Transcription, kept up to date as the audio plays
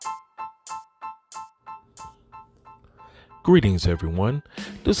Greetings, everyone.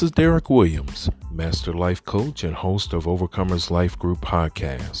 This is Derek Williams, Master Life Coach and host of Overcomers Life Group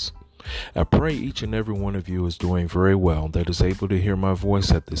podcast. I pray each and every one of you is doing very well that is able to hear my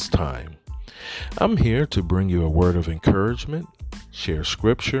voice at this time. I'm here to bring you a word of encouragement, share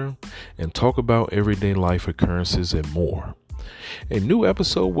scripture, and talk about everyday life occurrences and more. A new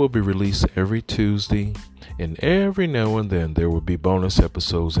episode will be released every Tuesday, and every now and then there will be bonus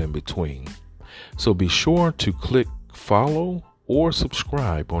episodes in between. So be sure to click follow or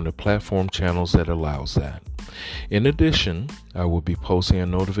subscribe on the platform channels that allows that. In addition, I will be posting a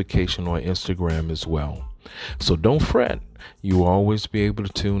notification on Instagram as well. So don't fret. You will always be able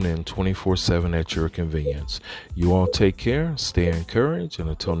to tune in 24/7 at your convenience. You all take care, stay encouraged, and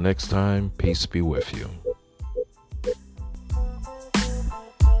until next time, peace be with you.